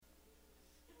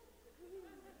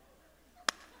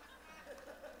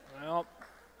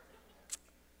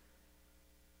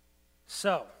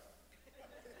So,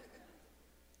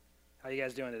 how you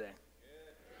guys doing today?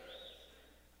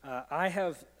 I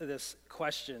have this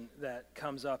question that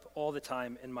comes up all the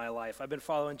time in my life. I've been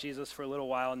following Jesus for a little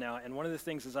while now, and one of the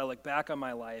things as I look back on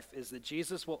my life is that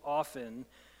Jesus will often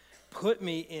put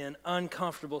me in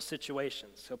uncomfortable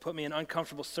situations. He'll put me in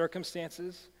uncomfortable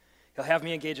circumstances. He'll have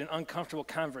me engage in uncomfortable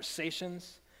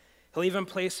conversations. He'll even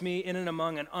place me in and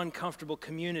among an uncomfortable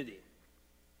community.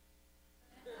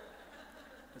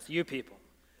 That's you people.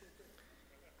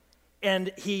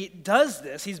 And he does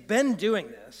this, he's been doing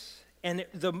this, and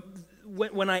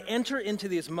when I enter into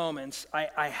these moments,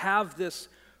 I have this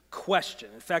question.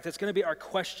 In fact, it's going to be our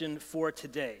question for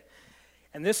today.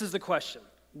 And this is the question: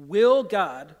 will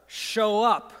God show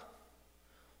up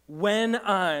when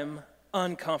I'm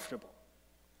uncomfortable?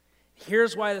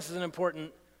 Here's why this is an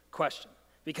important question.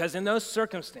 Because in those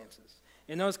circumstances,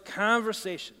 in those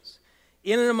conversations,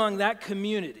 in and among that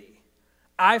community,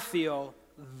 I feel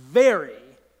very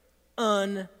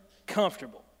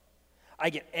uncomfortable. I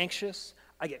get anxious,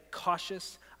 I get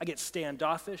cautious, I get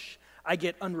standoffish, I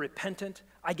get unrepentant,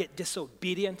 I get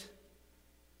disobedient.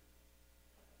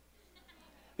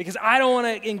 Because I don't want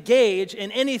to engage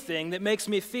in anything that makes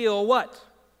me feel what?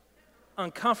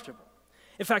 Uncomfortable.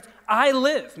 In fact, I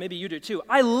live, maybe you do too,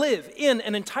 I live in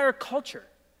an entire culture.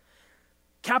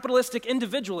 Capitalistic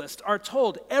individualists are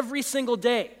told every single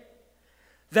day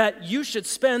that you should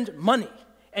spend money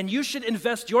and you should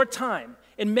invest your time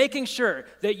in making sure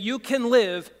that you can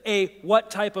live a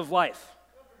what type of life?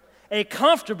 A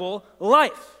comfortable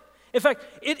life. In fact,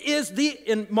 it is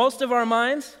in most of our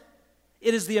minds,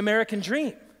 it is the American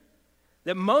dream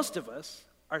that most of us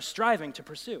are striving to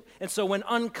pursue. And so when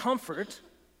uncomfort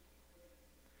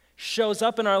shows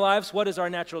up in our lives, what is our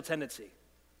natural tendency?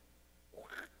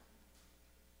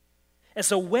 And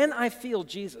so when I feel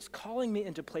Jesus calling me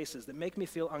into places that make me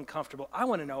feel uncomfortable, I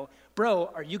want to know,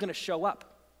 bro, are you going to show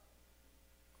up?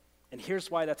 And here's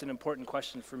why that's an important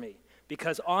question for me.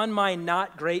 Because on my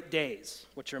not great days,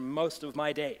 which are most of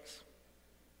my days,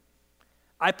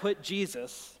 I put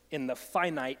Jesus in the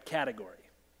finite category.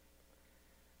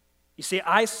 You see,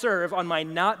 I serve on my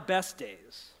not best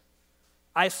days,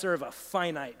 I serve a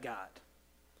finite God.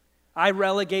 I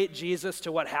relegate Jesus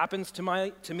to what happens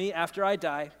to me after I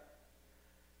die.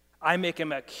 I make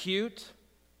him a cute,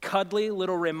 cuddly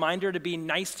little reminder to be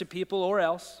nice to people or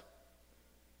else.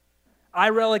 I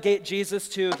relegate Jesus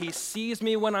to he sees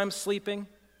me when I'm sleeping,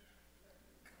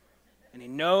 and he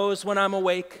knows when I'm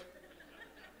awake,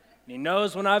 and he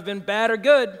knows when I've been bad or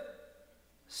good.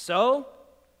 So,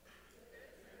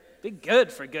 be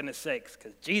good for goodness sakes,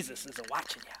 because Jesus is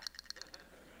watching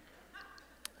you.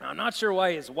 Now, I'm not sure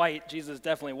why he's white. Jesus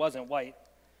definitely wasn't white.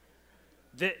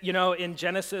 In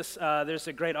Genesis, there's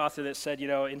a great author that said,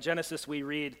 in Genesis we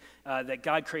read that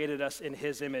God created us in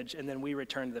his image and then we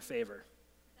returned the favor.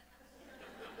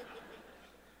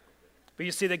 But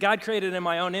you see, that God created in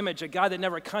my own image, a God that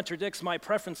never contradicts my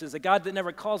preferences, a God that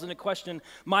never calls into question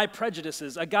my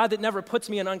prejudices, a God that never puts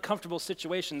me in uncomfortable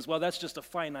situations. Well, that's just a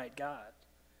finite God.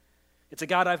 It's a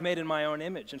God I've made in my own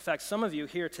image. In fact, some of you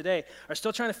here today are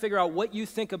still trying to figure out what you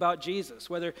think about Jesus,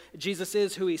 whether Jesus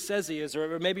is who he says he is,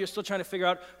 or maybe you're still trying to figure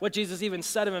out what Jesus even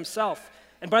said of himself.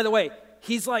 And by the way,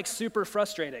 he's super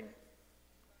frustrating.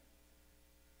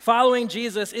 Following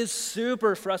Jesus is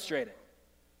super frustrating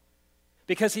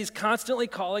because he's constantly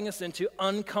calling us into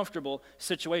uncomfortable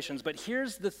situations. But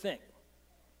here's the thing.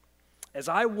 As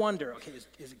I wonder, okay,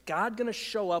 is God going to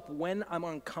show up when I'm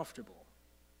uncomfortable?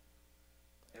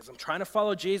 As I'm trying to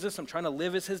follow Jesus, I'm trying to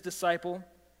live as his disciple.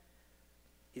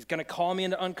 He's going to call me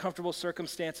into uncomfortable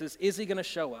circumstances. Is he going to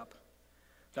show up?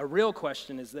 The real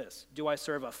question is this: do I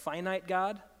serve a finite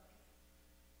God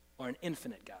or an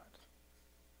infinite God?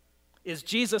 Is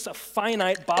Jesus a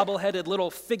finite, bobble-headed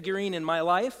little figurine in my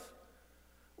life?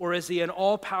 Or is he an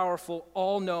all-powerful,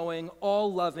 all-knowing,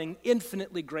 all-loving,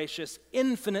 infinitely gracious,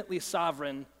 infinitely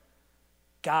sovereign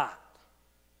God?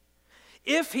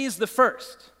 If he's the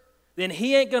first, then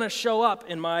he ain't going to show up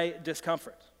in my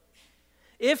discomfort.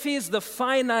 If he's the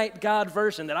finite God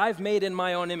version that I've made in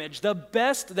my own image, the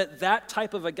best that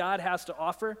type of a God has to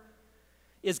offer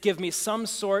is give me some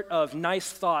sort of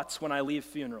nice thoughts when I leave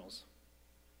funerals.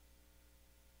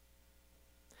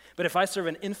 But if I serve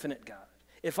an infinite God,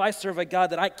 if I serve a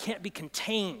God that I can't be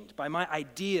contained by my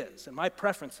ideas and my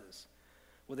preferences,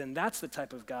 well, then that's the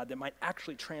type of God that might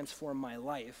actually transform my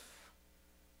life.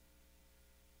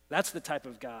 That's the type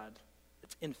of God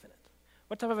that's infinite.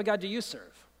 What type of a God do you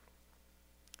serve?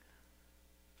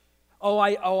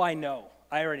 I know.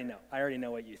 I already know. I already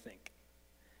know what you think.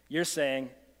 You're saying,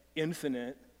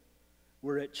 infinite,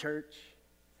 we're at church.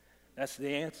 That's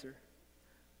the answer.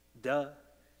 Duh.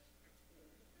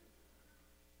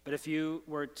 But if you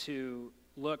were to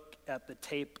look at the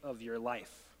tape of your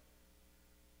life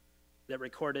that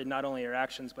recorded not only your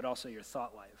actions but also your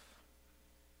thought life,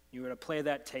 you were to play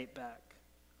that tape back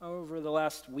over the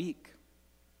last week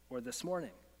or this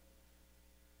morning,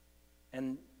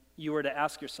 and you were to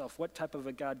ask yourself, what type of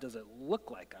a God does it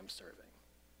look like I'm serving?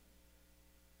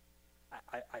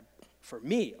 For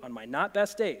me, on my not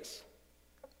best days,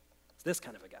 it's this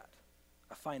kind of a God,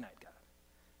 a finite God.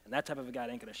 And that type of a God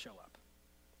ain't going to show up.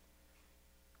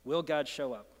 Will God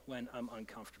show up when I'm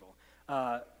uncomfortable?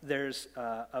 There's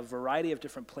a variety of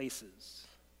different places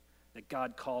that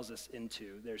God calls us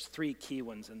into. There's 3 key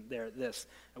ones, and they're this,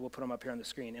 and we'll put them up here on the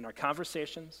screen. In our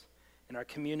conversations, in our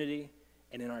community,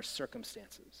 and in our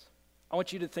circumstances. I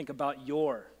want you to think about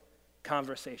your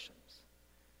conversations,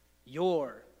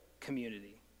 your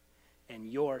community,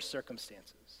 and your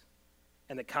circumstances.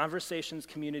 And the conversations,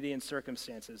 community, and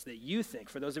circumstances that you think,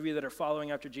 for those of you that are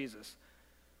following after Jesus,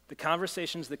 the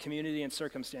conversations, the community, and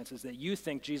circumstances that you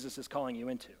think Jesus is calling you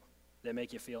into that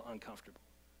make you feel uncomfortable.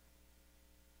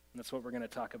 And that's what we're going to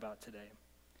talk about today.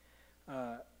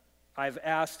 I've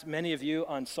asked many of you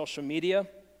on social media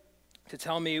to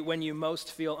tell me when you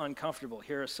most feel uncomfortable.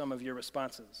 Here are some of your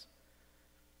responses.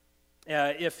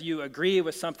 If you agree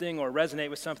with something or resonate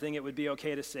with something, it would be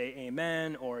okay to say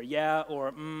amen or yeah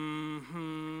or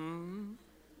mm-hmm.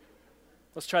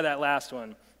 Let's try that last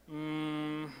one.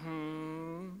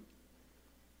 Mm-hmm.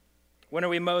 When are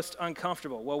we most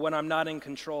uncomfortable? Well, when I'm not in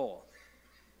control.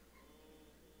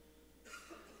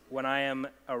 When I am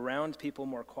around people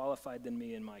more qualified than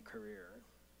me in my career.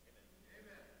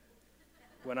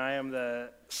 When I am the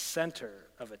center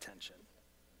of attention.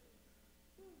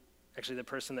 Actually, the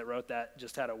person that wrote that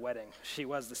just had a wedding. She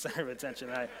was the center of attention.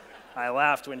 I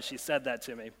laughed when she said that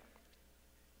to me.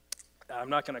 I'm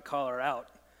not going to call her out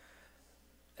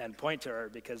and point to her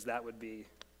because that would be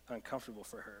uncomfortable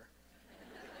for her.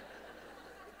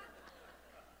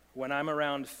 When I'm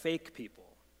around fake people,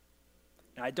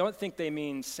 now I don't think they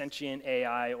mean sentient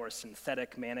AI or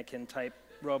synthetic mannequin type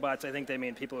robots. I think they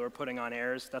mean people who are putting on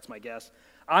airs. That's my guess.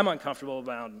 I'm uncomfortable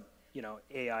around,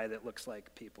 AI that looks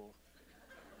like people.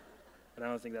 But I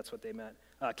don't think that's what they meant.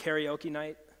 Karaoke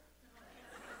night.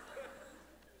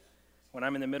 When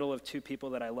I'm in the middle of 2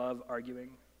 people that I love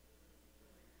arguing.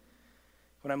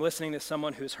 When I'm listening to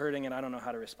someone who's hurting and I don't know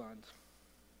how to respond.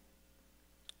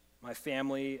 My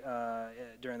family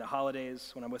during the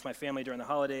holidays, when I'm with my family during the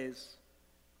holidays,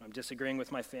 when I'm disagreeing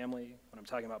with my family, when I'm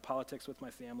talking about politics with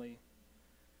my family,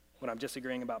 when I'm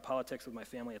disagreeing about politics with my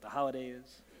family at the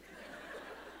holidays.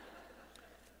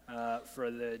 For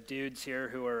the dudes here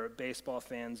who are baseball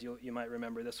fans, you might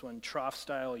remember this one,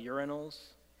 trough-style urinals.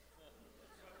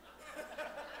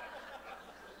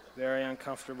 Very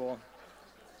uncomfortable.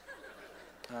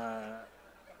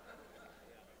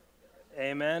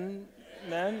 Amen,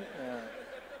 men?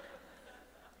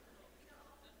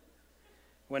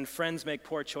 When friends make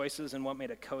poor choices and want me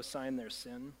to co-sign their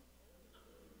sin.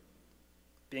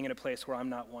 Being in a place where I'm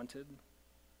not wanted.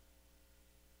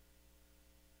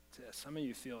 Some of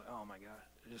you feel, oh my God,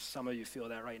 just some of you feel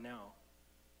that right now.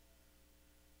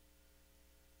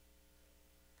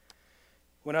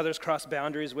 When others cross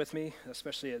boundaries with me,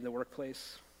 especially at the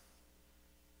workplace.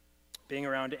 Being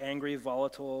around angry,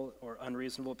 volatile, or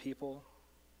unreasonable people.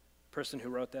 The person who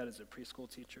wrote that is a preschool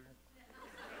teacher.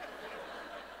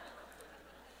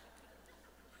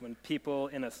 When people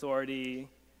in authority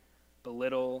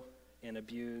belittle and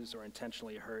abuse or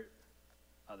intentionally hurt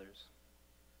others.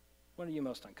 When are you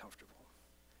most uncomfortable?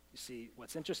 You see,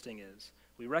 what's interesting is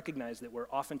we recognize that we're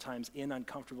oftentimes in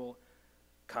uncomfortable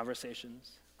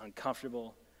conversations,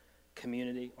 uncomfortable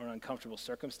community, or uncomfortable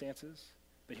circumstances.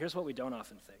 But here's what we don't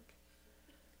often think.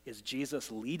 Is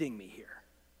Jesus leading me here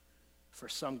for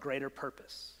some greater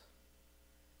purpose?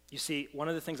 You see, one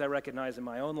of the things I recognize in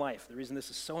my own life, the reason this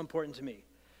is so important to me,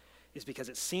 is because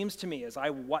it seems to me as I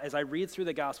read through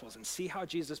the Gospels and see how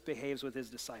Jesus behaves with his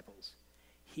disciples,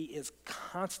 he is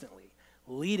constantly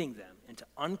leading them into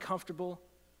uncomfortable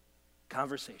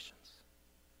conversations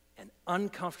and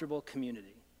uncomfortable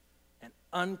community and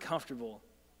uncomfortable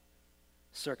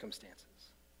circumstances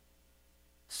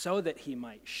so that he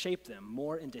might shape them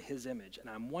more into his image. And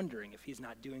I'm wondering if he's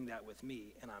not doing that with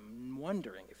me, and I'm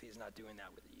wondering if he's not doing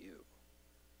that with you.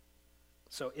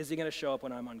 So is he going to show up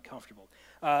when I'm uncomfortable?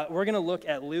 We're going to look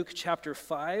at Luke chapter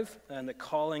 5 and the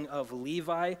calling of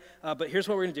Levi. But here's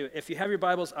what we're going to do. If you have your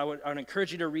Bibles, I would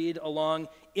encourage you to read along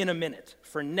in a minute.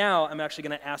 For now, I'm actually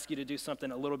going to ask you to do something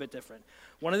a little bit different.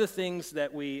 One of the things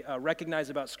that we recognize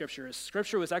about Scripture is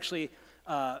Scripture was actually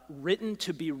written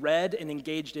to be read and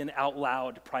engaged in out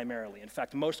loud primarily. In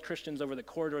fact, most Christians over the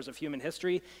corridors of human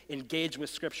history engage with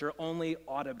Scripture only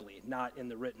audibly, not in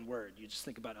the written word. You just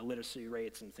think about illiteracy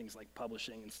rates and things like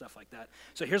publishing and stuff like that.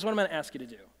 So here's what I'm going to ask you to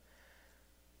do.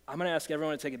 I'm going to ask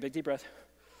everyone to take a big deep breath.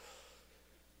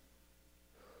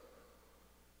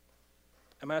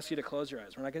 I'm going to ask you to close your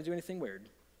eyes. We're not going to do anything weird.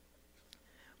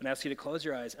 I'm going to ask you to close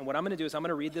your eyes. And what I'm going to do is I'm going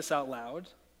to read this out loud.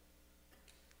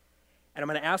 And I'm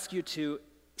going to ask you to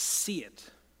see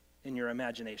it in your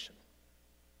imagination.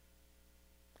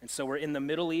 And so we're in the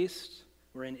Middle East.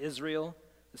 We're in Israel.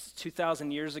 This is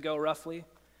 2,000 years ago, roughly.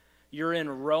 You're in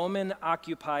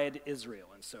Roman-occupied Israel.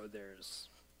 And so there's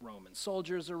Roman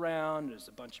soldiers around. There's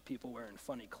a bunch of people wearing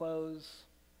funny clothes.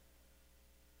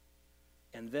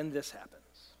 And then this happens.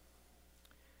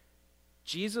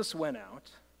 Jesus went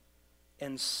out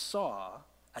and saw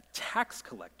a tax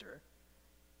collector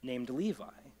named Levi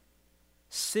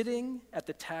sitting at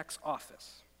the tax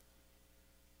office.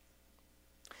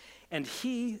 And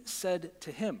he said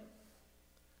to him,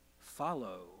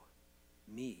 "Follow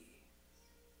me."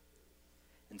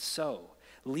 And so,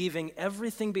 leaving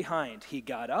everything behind, he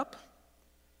got up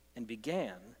and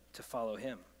began to follow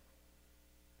him.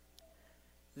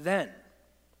 Then,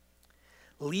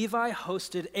 Levi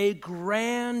hosted a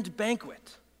grand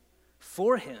banquet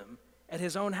for him at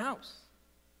his own house.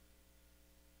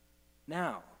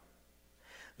 Now,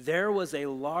 there was a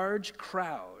large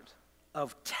crowd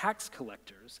of tax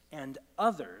collectors and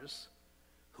others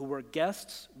who were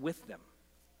guests with them.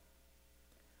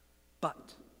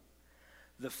 But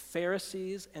the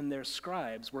Pharisees and their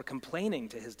scribes were complaining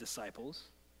to his disciples,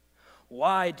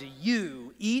 "Why do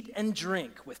you eat and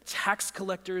drink with tax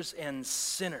collectors and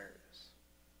sinners?"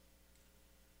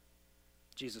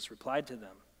 Jesus replied to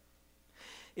them,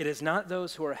 "It is not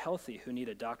those who are healthy who need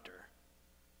a doctor,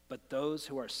 but those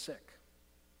who are sick.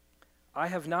 I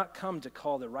have not come to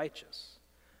call the righteous,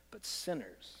 but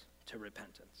sinners to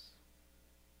repentance."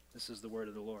 This is the word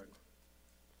of the Lord.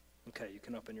 Okay, you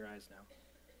can open your eyes now.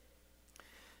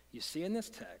 You see in this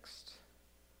text,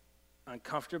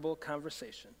 uncomfortable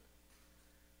conversation,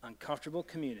 uncomfortable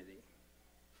community,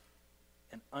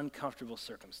 and uncomfortable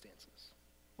circumstances.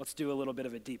 Let's do a little bit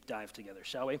of a deep dive together,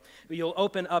 shall we? You'll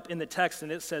open up in the text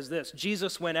and it says this: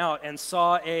 Jesus went out and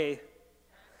saw a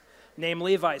named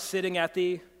Levi sitting at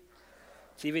the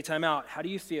TV timeout. How do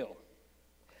you feel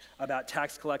about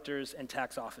tax collectors and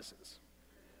tax offices?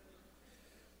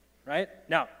 Right?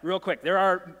 Now, real quick, there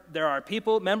are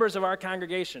people, members of our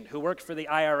congregation, who work for the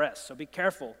IRS, so be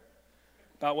careful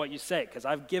about what you say, because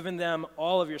I've given them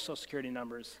all of your Social Security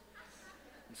numbers.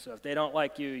 And so if they don't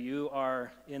like you, you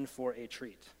are in for a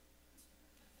treat.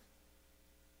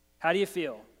 How do you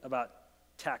feel about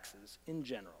taxes in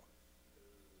general?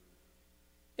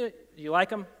 You like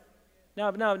them? No,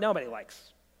 nobody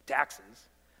likes taxes.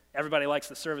 Everybody likes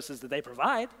the services that they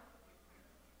provide.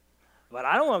 But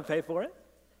I don't want to pay for it.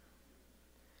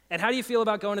 And how do you feel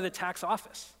about going to the tax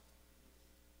office?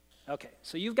 Okay,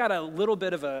 so you've got a little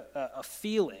bit of a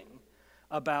feeling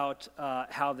about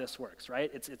how this works,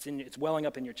 right? It's welling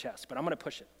up in your chest, but I'm going to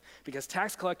push it, because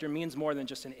tax collector means more than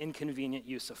just an inconvenient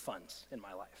use of funds in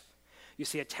my life. You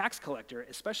see, a tax collector,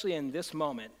 especially in this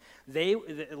moment,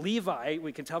 Levi,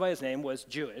 we can tell by his name, was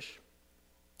Jewish.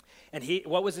 And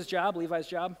what was his job, Levi's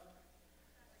job?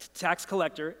 Tax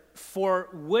collector. For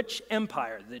which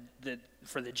empire?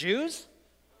 For the Jews?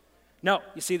 No,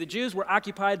 you see, the Jews were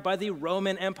occupied by the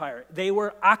Roman Empire. They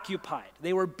were occupied.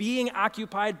 They were being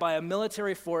occupied by a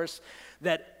military force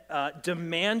that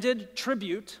demanded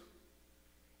tribute,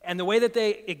 and the way that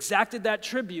they exacted that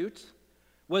tribute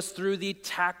was through the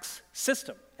tax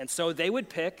system. And so they would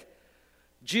pick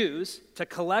Jews to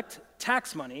collect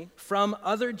tax money from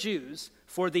other Jews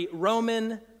for the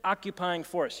Roman occupying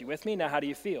force. You with me? Now, how do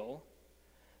you feel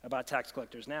about tax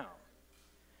collectors now?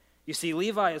 You see,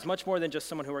 Levi is much more than just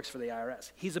someone who works for the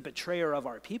IRS. He's a betrayer of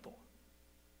our people.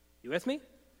 You with me?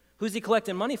 Who's he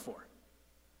collecting money for?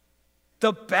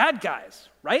 The bad guys,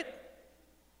 right?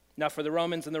 Now, for the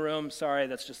Romans in the room, sorry,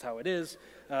 that's just how it is.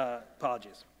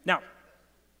 Apologies. Now,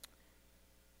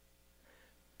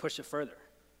 push it further.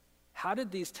 How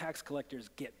did these tax collectors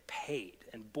get paid?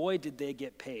 And boy, did they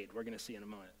get paid. We're going to see in a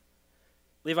moment.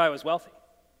 Levi was wealthy.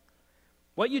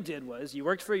 What you did was you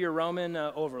worked for your Roman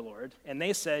overlord, and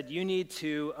they said you need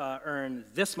to earn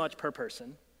this much per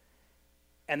person,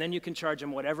 and then you can charge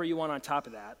them whatever you want on top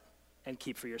of that and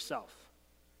keep for yourself.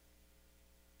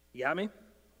 You got me?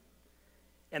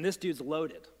 And this dude's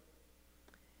loaded.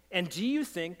 And do you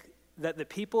think that the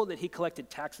people that he collected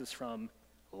taxes from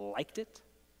liked it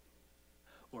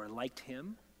or liked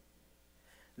him?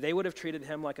 They would have treated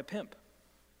him like a pimp.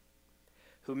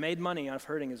 who made money off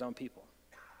hurting his own people.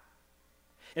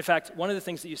 In fact, one of the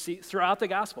things that you see throughout the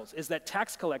Gospels is that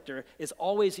tax collector is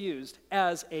always used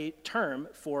as a term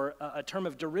for a term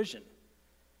of derision.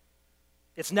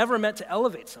 It's never meant to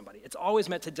elevate somebody. It's always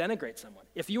meant to denigrate someone.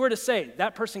 If you were to say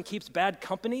that person keeps bad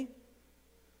company,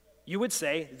 you would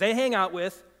say they hang out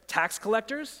with tax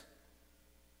collectors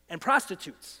and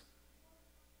prostitutes.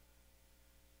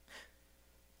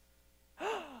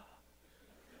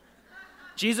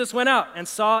 Jesus went out and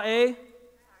saw a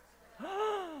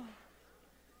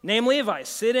named Levi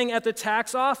sitting at the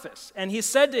tax office, and he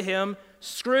said to him,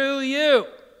 "Screw you."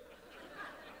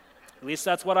 At least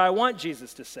that's what I want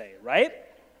Jesus to say, right?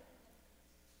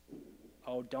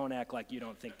 Oh, don't act like you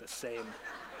don't think the same.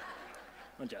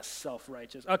 I'm just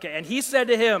self-righteous. Okay, and he said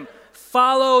to him,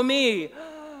 "Follow me."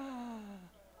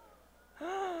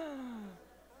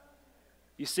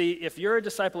 You see, if you're a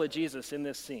disciple of Jesus in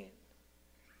this scene,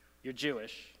 you're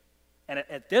Jewish, and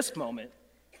at this moment,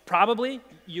 probably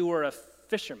you were a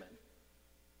fisherman.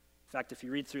 In fact, if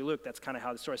you read through Luke, that's kind of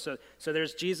how the story. So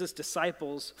there's Jesus'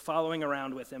 disciples following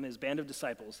around with him, his band of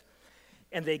disciples,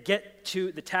 and they get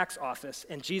to the tax office,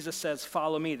 and Jesus says,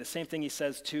 "Follow me," the same thing he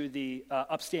says to the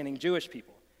upstanding Jewish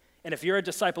people. And if you're a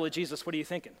disciple of Jesus, what are you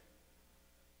thinking?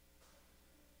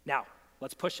 Now,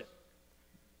 let's push it.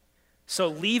 So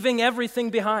leaving everything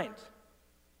behind,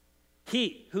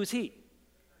 who's he?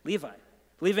 Levi.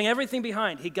 Leaving everything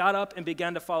behind, he got up and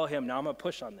began to follow him. Now I'm going to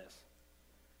push on this.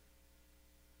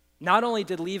 Not only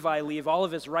did Levi leave all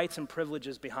of his rights and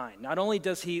privileges behind, not only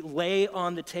does he lay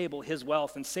on the table his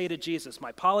wealth and say to Jesus,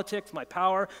 "My politics, my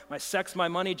power, my sex, my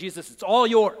money, Jesus, it's all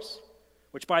yours,"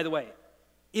 which, by the way,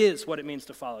 is what it means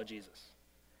to follow Jesus.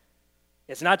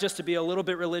 It's not just to be a little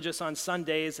bit religious on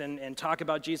Sundays and talk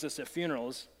about Jesus at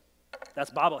funerals.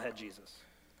 That's bobblehead Jesus.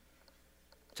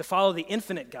 To follow the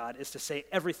infinite God is to say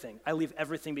everything. I leave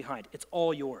everything behind. It's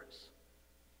all yours.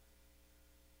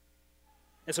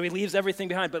 And so he leaves everything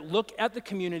behind. But look at the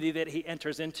community that he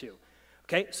enters into.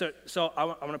 Okay, so I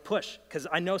want to push, because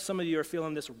I know some of you are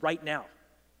feeling this right now.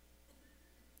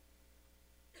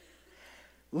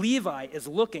 Levi is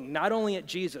looking not only at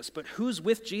Jesus, but who's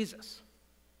with Jesus?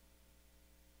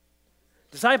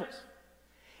 Disciples.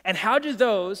 And how do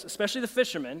those, especially the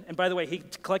fishermen, and by the way, he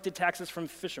collected taxes from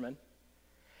fishermen,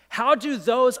 how do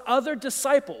those other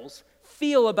disciples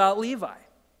feel about Levi?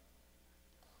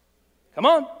 Come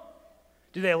on.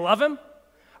 Do they love him?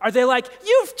 Are they like,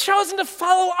 "You've chosen to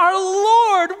follow our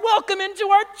Lord. Welcome into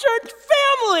our church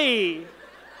family"?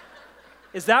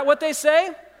 Is that what they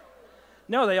say?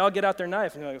 No, they all get out their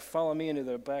knife and they're like, "Follow me into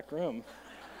the back room.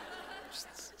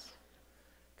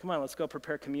 Come on, let's go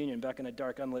prepare communion back in a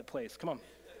dark, unlit place. Come on."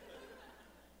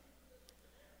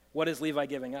 What is Levi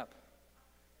giving up?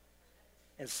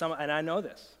 And I know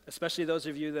this, especially those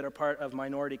of you that are part of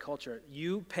minority culture.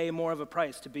 You pay more of a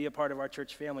price to be a part of our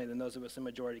church family than those of us in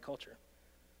majority culture.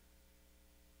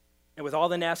 And with all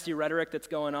the nasty rhetoric that's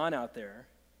going on out there,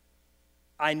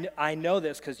 I know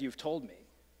this because you've told me,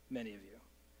 many of you,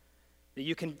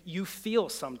 that you feel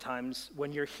sometimes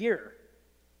when you're here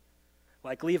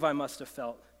like Levi must have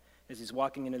felt as he's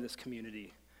walking into this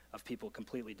community of people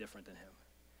completely different than him.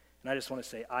 And I just want to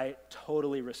say, I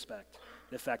totally respect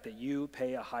the fact that you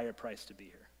pay a higher price to be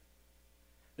here.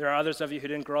 There are others of you who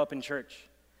didn't grow up in church.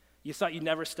 You thought you'd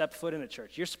never step foot in a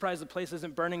church. You're surprised the place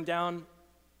isn't burning down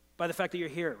by the fact that you're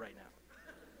here right now.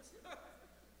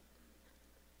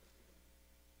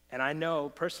 And I know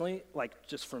personally, like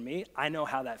just for me, I know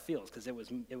how that feels because it was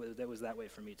that way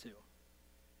for me too.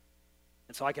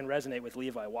 And so I can resonate with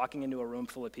Levi walking into a room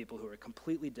full of people who are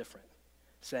completely different,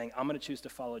 saying, "I'm going to choose to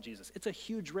follow Jesus." It's a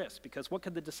huge risk because what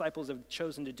could the disciples have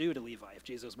chosen to do to Levi if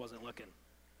Jesus wasn't looking?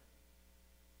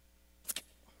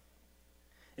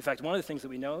 In fact, one of the things that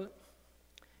we know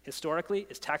historically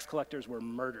is tax collectors were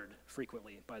murdered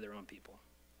frequently by their own people.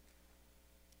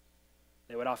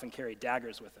 They would often carry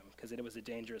daggers with them because it was a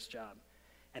dangerous job.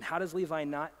 And how does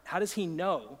he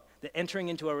know that entering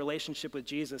into a relationship with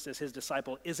Jesus as his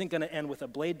disciple isn't going to end with a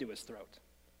blade to his throat?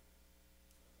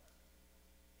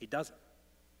 He doesn't.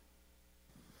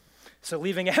 So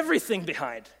leaving everything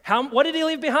behind. What did he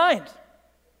leave behind?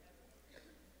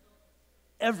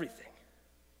 Everything.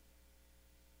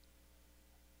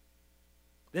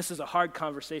 This is a hard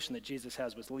conversation that Jesus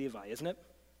has with Levi, isn't it?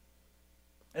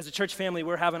 As a church family,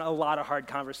 we're having a lot of hard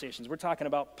conversations. We're talking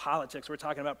about politics. We're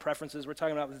talking about preferences. We're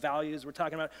talking about values. We're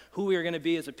talking about who we are going to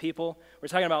be as a people. We're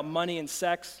talking about money and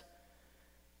sex.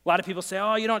 A lot of people say,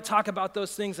 "Oh, you don't talk about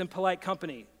those things in polite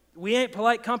company." We ain't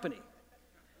polite company.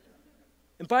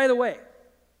 And by the way,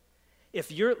 if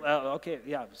you're,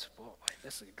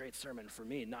 this is a great sermon for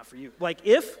me, not for you. Like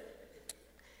if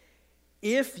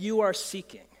If you are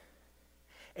seeking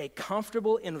a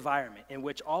comfortable environment in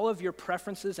which all of your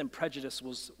preferences and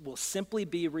prejudices will simply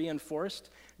be reinforced,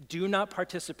 do not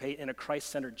participate in a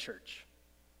Christ-centered church.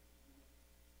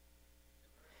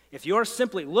 If you're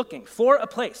simply looking for a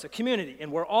place, a community, and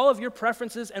where all of your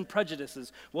preferences and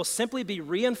prejudices will simply be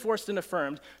reinforced and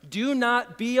affirmed, do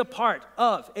not be a part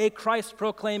of a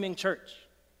Christ-proclaiming church.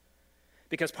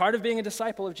 Because part of being a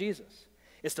disciple of Jesus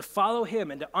is to follow him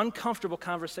into uncomfortable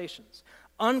conversations,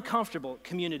 uncomfortable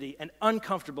community, and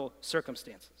uncomfortable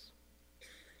circumstances.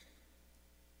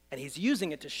 And he's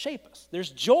using it to shape us. There's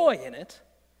joy in it,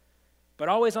 but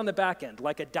always on the back end,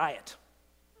 like a diet.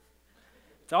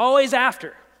 It's always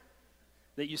after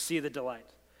that you see the delight,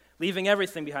 leaving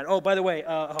everything behind. Oh, by the way,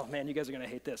 oh man, you guys are going to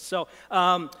hate this. So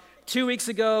 2 weeks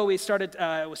ago, we started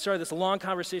this long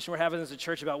conversation we're having as a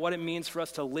church about what it means for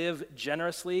us to live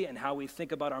generously and how we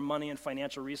think about our money and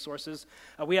financial resources.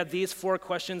 We had these 4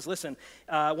 questions. Listen,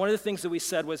 one of the things that we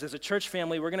said was, as a church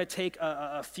family, we're going to take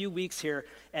a few weeks here,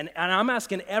 and I'm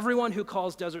asking everyone who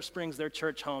calls Desert Springs their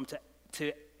church home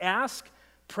to ask,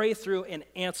 pray through, and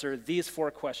answer these 4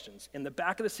 questions. In the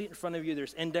back of the seat in front of you,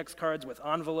 there's index cards with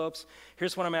envelopes.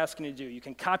 Here's what I'm asking you to do. You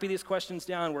can copy these questions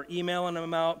down. We're emailing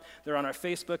them out. They're on our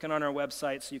Facebook and on our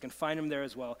website, so you can find them there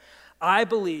as well. I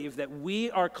believe that we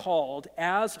are called,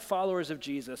 as followers of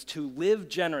Jesus, to live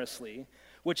generously,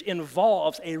 which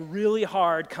involves a really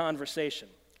hard conversation.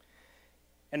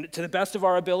 And to the best of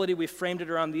our ability, we framed it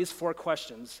around these 4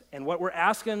 questions. And what we're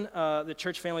asking the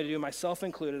church family to do, myself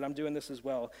included, I'm doing this as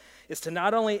well, is to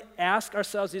not only ask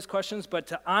ourselves these questions, but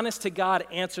to, honest to God,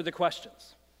 answer the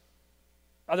questions.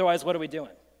 Otherwise, what are we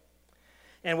doing?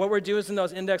 And what we're doing in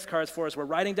those index cards for us, we're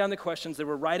writing down the questions, then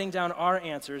we're writing down our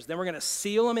answers, then we're going to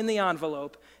seal them in the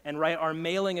envelope and write our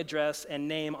mailing address and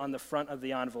name on the front of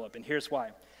the envelope. And here's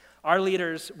why. Our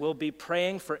leaders will be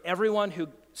praying for everyone who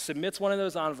submits one of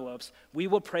those envelopes. We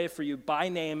will pray for you by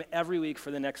name every week for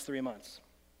the next 3 months,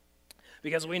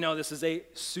 because we know this is a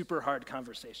super hard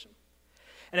conversation.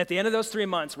 And at the end of those 3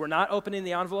 months, we're not opening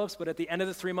the envelopes, but at the end of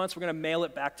the 3 months, we're going to mail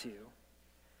it back to you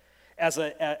as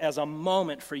a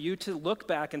moment for you to look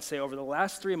back and say, over the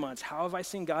last 3 months, how have I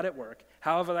seen God at work?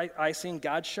 How have I seen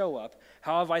God show up?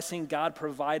 How have I seen God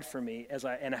provide for me?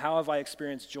 And how have I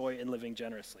experienced joy in living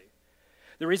generously?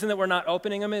 The reason that we're not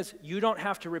opening them is you don't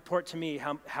have to report to me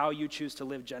how you choose to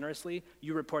live generously.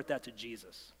 You report that to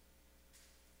Jesus.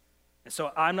 And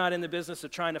so I'm not in the business of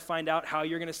trying to find out how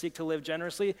you're going to seek to live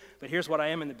generously, but here's what I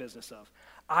am in the business of.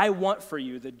 I want for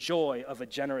you the joy of a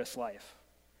generous life,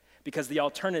 because the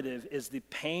alternative is the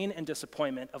pain and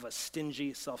disappointment of a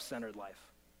stingy, self-centered life.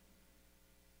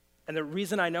 And the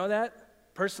reason I know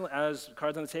that, personally, as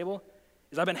cards on the table,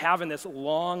 is I've been having this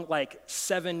long,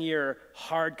 7-year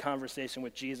hard conversation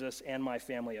with Jesus and my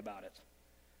family about it.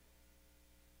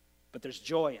 But there's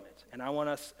joy in it, and I want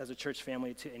us as a church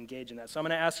family to engage in that. So I'm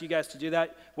going to ask you guys to do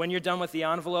that. When you're done with the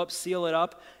envelope, seal it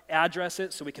up, address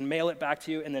it so we can mail it back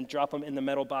to you, and then drop them in the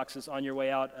metal boxes on your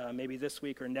way out, maybe this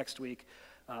week or next week,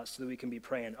 so that we can be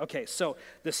praying. Okay, so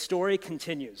the story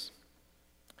continues.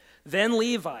 Then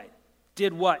Levi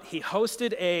did what? He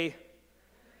hosted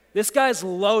this guy's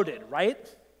loaded, right?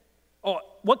 Oh,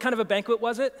 what kind of a banquet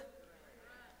was it?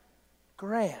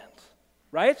 Grand,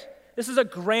 right? This is a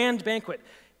grand banquet.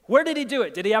 Where did he do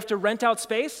it? Did he have to rent out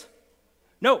space?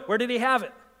 No. Where did he have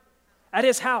it? At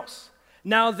his house.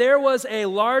 Now there was a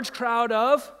large crowd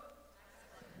of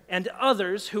and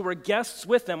others who were guests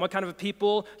with them. What kind of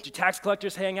people do tax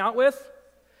collectors hang out with?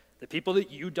 The people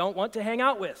that you don't want to hang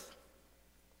out with.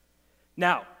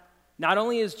 Now, not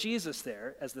only is Jesus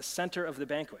there as the center of the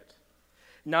banquet,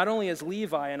 not only is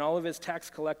Levi and all of his tax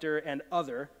collector and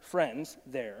other friends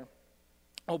there.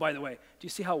 Oh, by the way, do you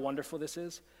see how wonderful this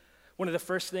is? One of the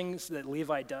first things that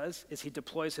Levi does is he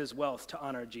deploys his wealth to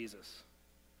honor Jesus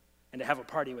and to have a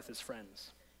party with his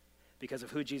friends because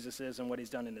of who Jesus is and what he's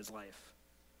done in his life.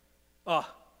 Oh,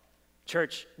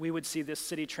 church, we would see this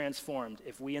city transformed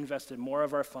if we invested more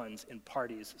of our funds in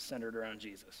parties centered around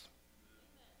Jesus.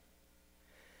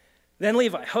 Then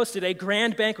Levi hosted a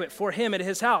grand banquet for him at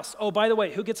his house. Oh, by the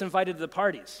way, who gets invited to the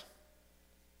parties?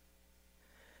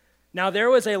 Now there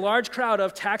was a large crowd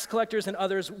of tax collectors and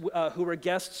others who were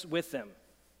guests with them.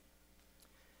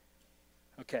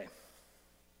 Okay.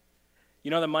 You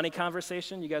know the money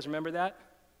conversation? You guys remember that?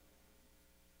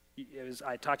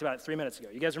 I talked about it 3 minutes ago.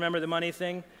 You guys remember the money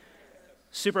thing?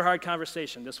 Super hard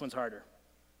conversation. This one's harder.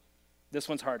 This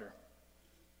one's harder.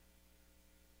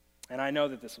 And I know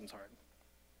that this one's hard.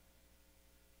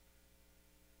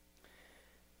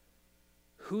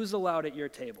 Who's allowed at your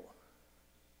table?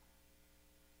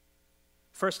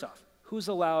 First off, who's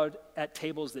allowed at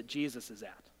tables that Jesus is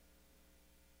at?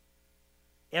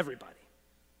 Everybody.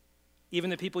 Even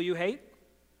the people you hate?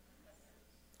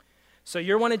 So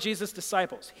you're one of Jesus'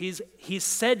 disciples. He's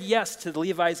said yes to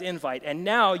Levi's invite, and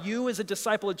now you as a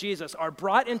disciple of Jesus are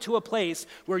brought into a place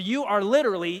where you are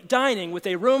literally dining with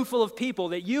a room full of people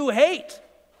that you hate.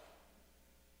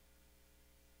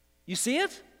 You see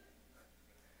it?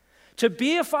 To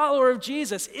be a follower of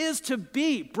Jesus is to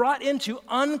be brought into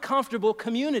uncomfortable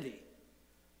community.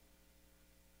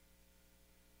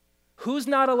 Who's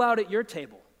not allowed at your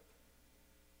table?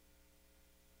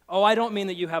 Oh, I don't mean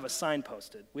that you have a sign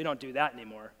posted. We don't do that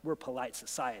anymore. We're a polite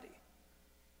society.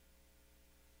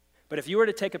 But if you were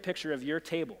to take a picture of your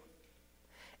table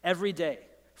every day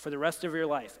for the rest of your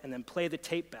life and then play the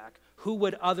tape back, who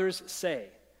would others say,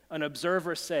 an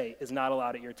observer say, is not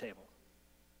allowed at your table?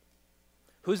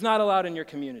 Who's not allowed in your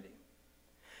community?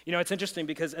 You know, it's interesting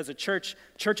because as a church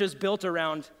is built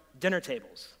around dinner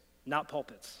tables, not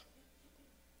pulpits.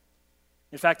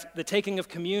 In fact, the taking of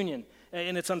communion,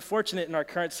 and it's unfortunate in our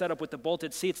current setup with the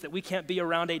bolted seats that we can't be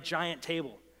around a giant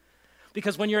table.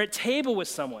 Because when you're at table with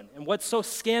someone, and what's so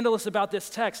scandalous about this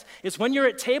text is when you're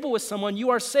at table with someone, you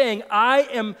are saying, I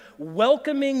am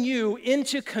welcoming you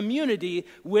into community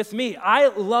with me. I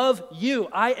love you.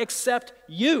 I accept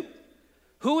you.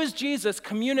 Who is Jesus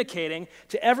communicating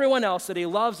to everyone else that he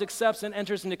loves, accepts, and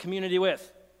enters into community with?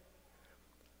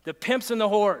 The pimps and the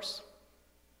whores.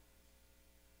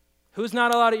 Who's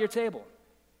not allowed at your table?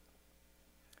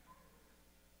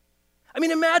 I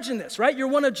mean, imagine this, right? You're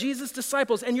one of Jesus'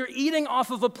 disciples, and you're eating off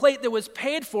of a plate that was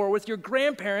paid for with your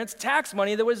grandparents' tax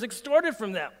money that was extorted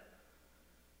from them.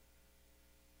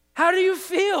 How do you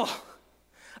feel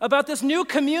about this new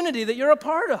community that you're a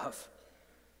part of?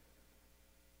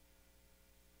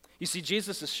 You see,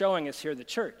 Jesus is showing us here the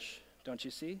church, don't you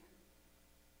see?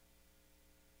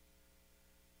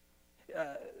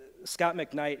 Scott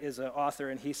McKnight is an author,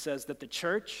 and he says that the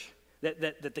church,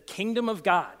 that the kingdom of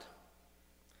God,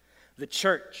 the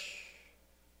church,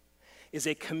 is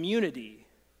a community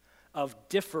of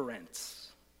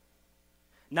difference.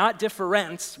 Not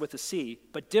difference with a C,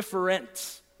 but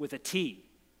difference with a T.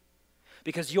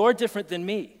 Because you're different than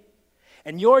me,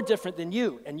 and you're different than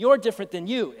you, and you're different than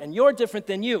you, and you're different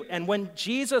than you. And when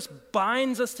Jesus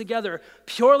binds us together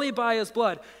purely by his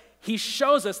blood, he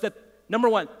shows us that, number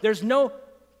one, there's no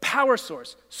power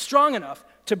source strong enough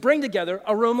to bring together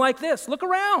a room like this. Look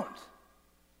around.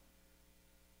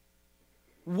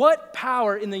 What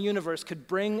power in the universe could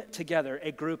bring together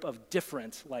a group of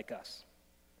different like us?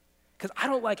 Because I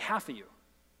don't like half of you.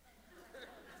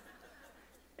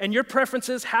 And your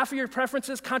preferences, half of your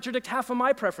preferences contradict half of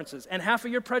my preferences, and half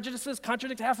of your prejudices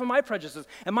contradict half of my prejudices.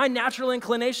 And my natural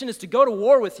inclination is to go to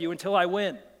war with you until I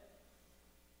win.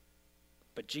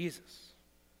 But Jesus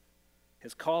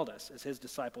has called us as his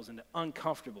disciples into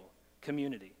uncomfortable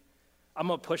community. I'm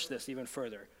going to push this even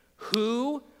further.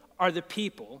 Who are the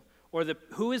people, or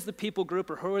who is the people group,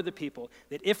 or who are the people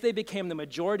that if they became the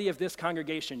majority of this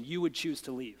congregation, you would choose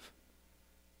to leave?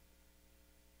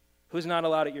 Who's not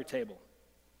allowed at your table?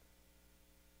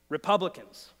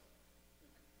 Republicans.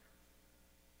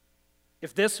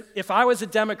 If I was a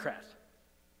Democrat,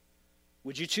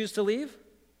 would you choose to leave?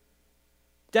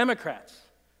 Democrats.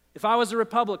 If I was a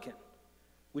Republican,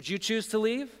 would you choose to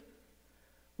leave?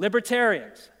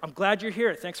 Libertarians, I'm glad you're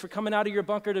here. Thanks for coming out of your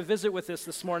bunker to visit with us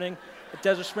this morning at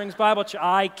Desert Springs Bible Church.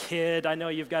 I kid. I know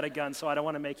you've got a gun, so I don't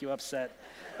want to make you upset.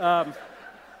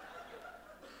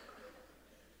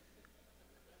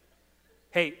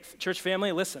 Hey, church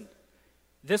family, listen.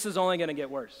 This is only going to get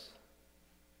worse.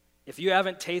 If you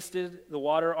haven't tasted the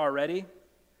water already,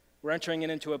 we're entering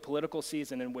into a political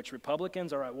season in which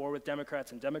Republicans are at war with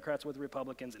Democrats and Democrats with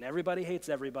Republicans, and everybody hates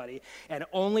everybody, and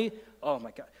only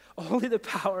the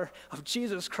power of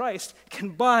Jesus Christ can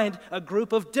bind a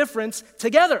group of difference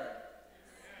together.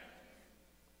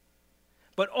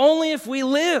 But only if we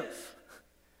live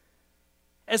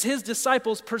as his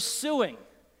disciples pursuing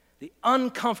the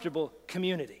uncomfortable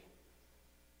community.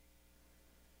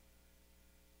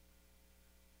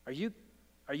 Are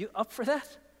you up for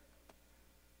that?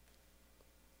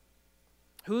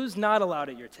 Who's not allowed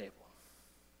at your table?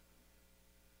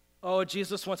 Oh,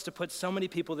 Jesus wants to put so many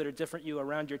people that are different you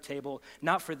around your table,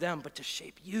 not for them, but to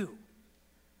shape you.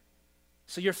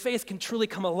 So your faith can truly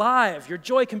come alive, your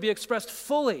joy can be expressed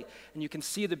fully, and you can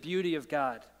see the beauty of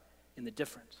God in the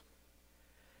different.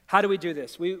 How do we do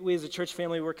this? We as a church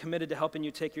family, we're committed to helping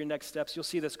you take your next steps. You'll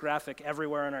see this graphic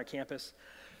everywhere on our campus.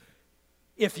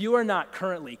 If you are not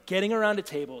currently getting around a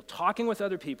table, talking with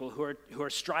other people who are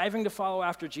striving to follow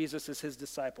after Jesus as his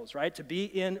disciples, right? To be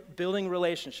in building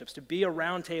relationships, to be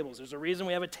around tables. There's a reason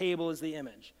we have a table as the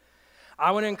image.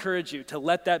 I want to encourage you to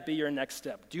let that be your next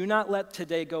step. Do not let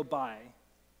today go by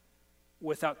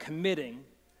without committing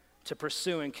to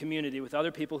pursuing community with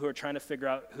other people who are trying to figure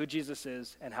out who Jesus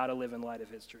is and how to live in light of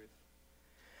his truth.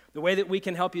 The way that we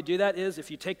can help you do that is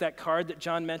if you take that card that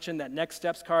John mentioned, that Next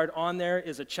Steps card, on there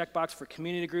is a checkbox for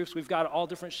community groups. We've got all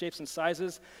different shapes and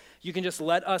sizes. You can just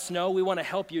let us know. We want to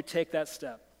help you take that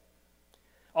step.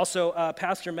 Also,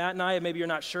 Pastor Matt and I, maybe you're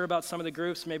not sure about some of the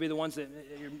groups, maybe the ones that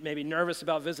you're maybe nervous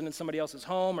about visiting somebody else's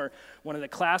home or one of the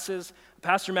classes.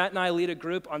 Pastor Matt and I lead a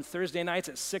group on Thursday nights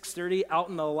at 6:30 out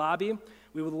in the lobby.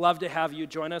 We would love to have you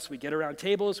join us. We get around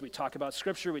tables, we talk about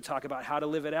Scripture, we talk about how to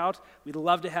live it out. We'd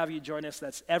love to have you join us.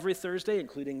 That's every Thursday,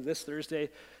 including this Thursday,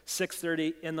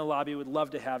 6:30 in the lobby. We'd love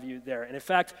to have you there. And in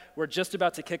fact, we're just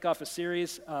about to kick off a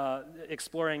series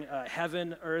exploring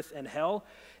heaven, earth, and hell.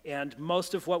 And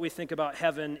most of what we think about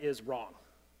heaven is wrong.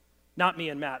 Not me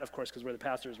and Matt, of course, because we're the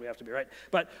pastors, we have to be right.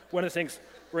 But one of the things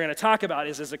we're going to talk about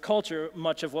is, as a culture,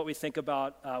 much of what we think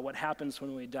about what happens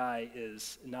when we die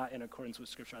is not in accordance with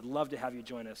Scripture. I'd love to have you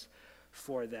join us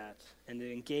for that and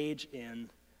to engage in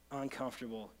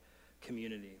uncomfortable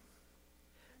community.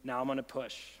 Now I'm going to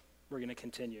push. We're going to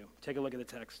continue. Take a look at the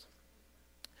text.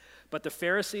 But the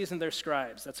Pharisees and their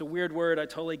scribes, that's a weird word, I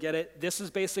totally get it. This is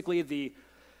basically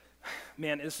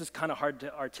this is kind of hard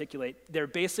to articulate. They're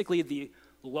basically the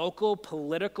local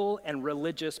political and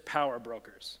religious power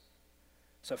brokers.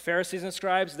 So Pharisees and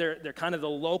scribes, they're kind of the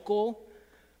local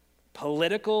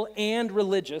political and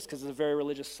religious, because it's a very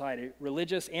religious society,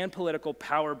 religious and political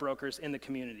power brokers in the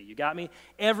community. You got me?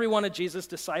 Every one of Jesus'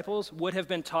 disciples would have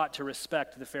been taught to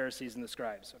respect the Pharisees and the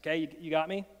scribes. Okay, you got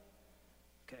me?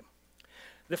 Okay.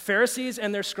 The Pharisees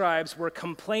and their scribes were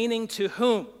complaining to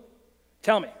whom?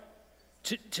 Tell me.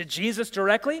 To Jesus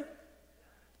directly?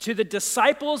 To the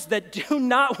disciples that do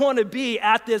not want to be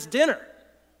at this dinner.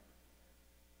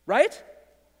 Right?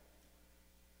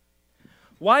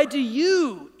 Why do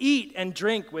you eat and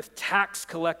drink with tax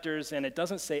collectors, and it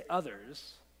doesn't say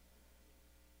others?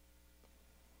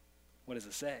 What does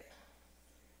it say?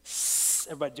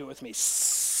 Everybody do it with me.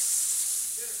 Sinners.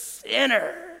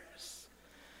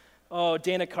 Oh,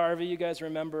 Dana Carvey, you guys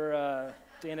remember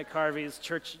Dana Carvey's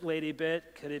church lady bit?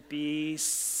 Could it be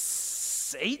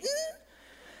Satan?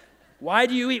 Why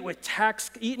do you eat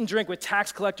and drink with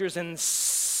tax collectors and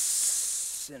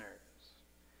sinners?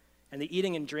 And the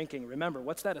eating and drinking, remember,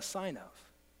 what's that a sign of?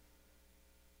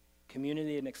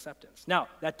 Community and acceptance. Now,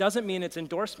 that doesn't mean it's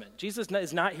endorsement. Jesus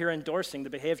is not here endorsing the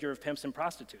behavior of pimps and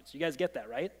prostitutes. You guys get that,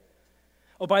 right?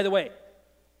 Oh, by the way,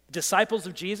 disciples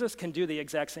of Jesus can do the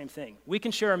exact same thing. We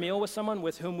can share a meal with someone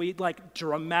with whom we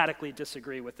dramatically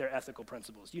disagree with their ethical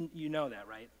principles. You know that,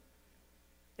 right?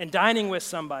 And dining with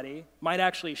somebody might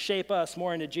actually shape us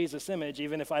more into Jesus' image,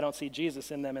 even if I don't see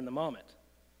Jesus in them in the moment.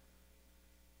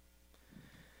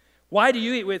 Why do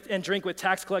you eat with and drink with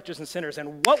tax collectors and sinners?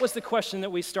 And what was the question that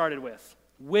we started with?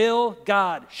 Will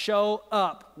God show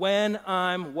up when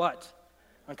I'm what?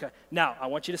 Okay. Now, I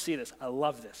want you to see this. I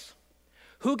love this.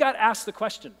 Who got asked the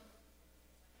question?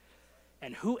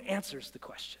 And who answers the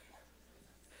question?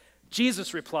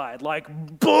 Jesus replied,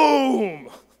 boom!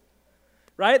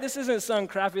 Right? This isn't some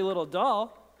crappy little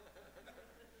doll.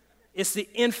 It's the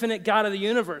infinite God of the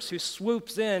universe who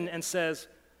swoops in and says,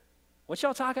 what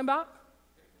y'all talking about?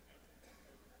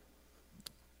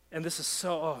 And this is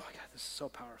this is so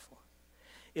powerful.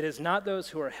 It is not those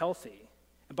who are healthy.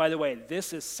 And by the way,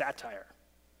 this is sarcasm.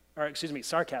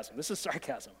 This is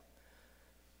sarcasm.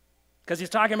 Because he's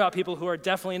talking about people who are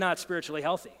definitely not spiritually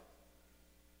healthy.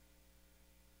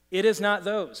 It is not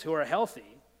those who are healthy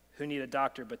who need a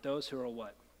doctor, but those who are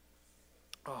what?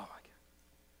 Oh my God.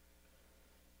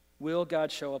 Will God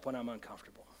show up when I'm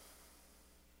uncomfortable?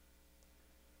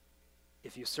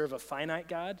 If you serve a finite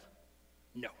God,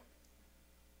 no.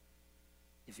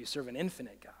 If you serve an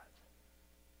infinite God,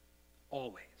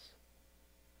 always.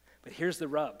 But here's the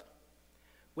rub.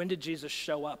 When did Jesus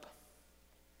show up?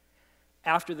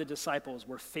 After the disciples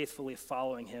were faithfully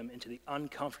following him into the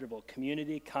uncomfortable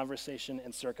community, conversation,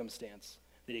 and circumstance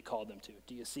that he called them to.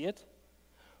 Do you see it?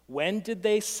 When did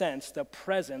they sense the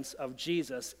presence of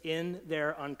Jesus in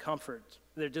their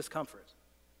discomfort?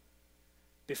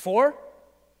 Before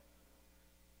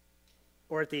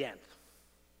or at the end?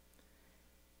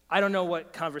 I don't know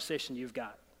what conversation you've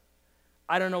got.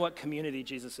 I don't know what community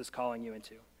Jesus is calling you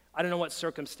into. I don't know what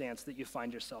circumstance that you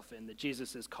find yourself in that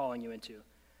Jesus is calling you into.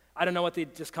 I don't know what the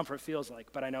discomfort feels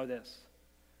like, but I know this.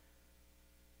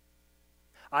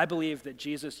 I believe that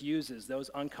Jesus uses those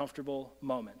uncomfortable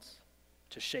moments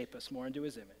to shape us more into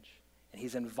his image. And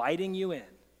he's inviting you in.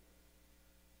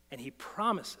 And he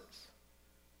promises,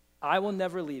 I will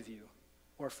never leave you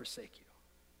or forsake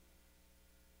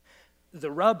you.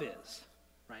 The rub is,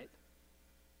 right,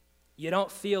 you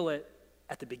don't feel it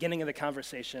at the beginning of the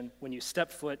conversation, when you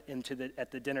step foot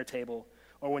at the dinner table,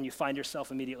 or when you find yourself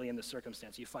immediately in the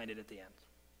circumstance. You find it at the end.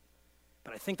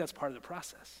 But I think that's part of the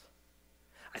process.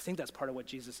 I think that's part of what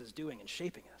Jesus is doing and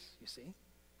shaping us, you see?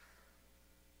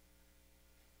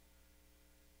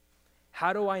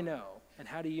 How do I know, and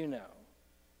how do you know,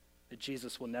 that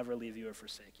Jesus will never leave you or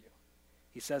forsake you?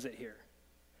 He says it here.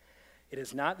 It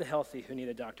is not the healthy who need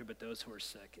a doctor, but those who are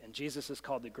sick. And Jesus is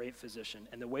called the great physician.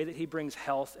 And the way that he brings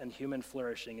health and human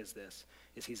flourishing is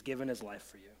he's given his life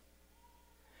for you.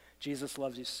 Jesus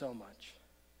loves you so much.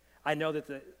 I know that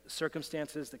the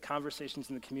circumstances, the conversations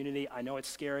in the community, I know it's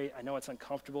scary, I know it's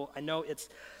uncomfortable, I know it's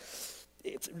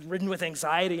ridden with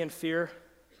anxiety and fear.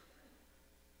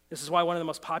 This is why one of the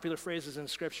most popular phrases in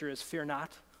Scripture is, fear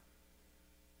not.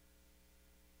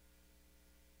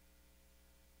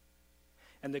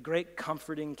 And the great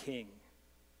comforting King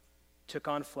took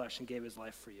on flesh and gave his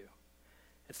life for you.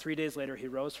 And 3 days later, he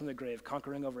rose from the grave,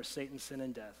 conquering over Satan, sin,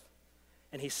 and death.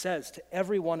 And he says to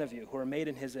every one of you who are made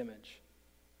in his image,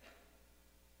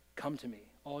 come to me,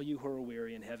 all you who are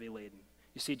weary and heavy laden.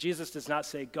 You see, Jesus does not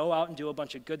say, go out and do a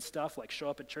bunch of good stuff, like show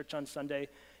up at church on Sunday,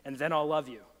 and then I'll love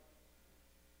you.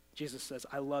 Jesus says,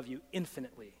 I love you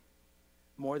infinitely,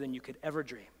 more than you could ever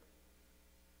dream.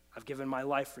 I've given my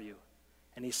life for you.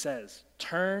 And he says,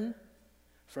 turn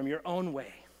from your own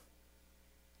way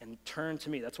and turn to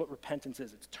me. That's what repentance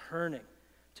is. It's turning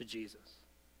to Jesus.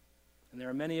 And there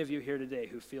are many of you here today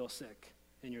who feel sick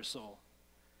in your soul.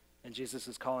 And Jesus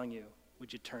is calling you,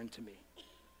 would you turn to me?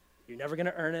 You're never going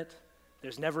to earn it.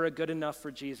 There's never a good enough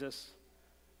for Jesus.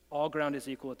 All ground is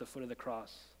equal at the foot of the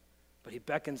cross. But he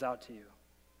beckons out to you,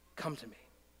 come to me.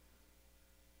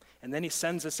 And then he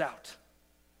sends us out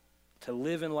to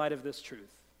live in light of this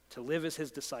truth, to live as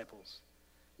his disciples,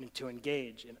 and to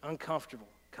engage in uncomfortable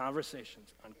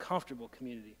conversations, uncomfortable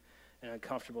community, and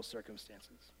uncomfortable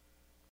circumstances.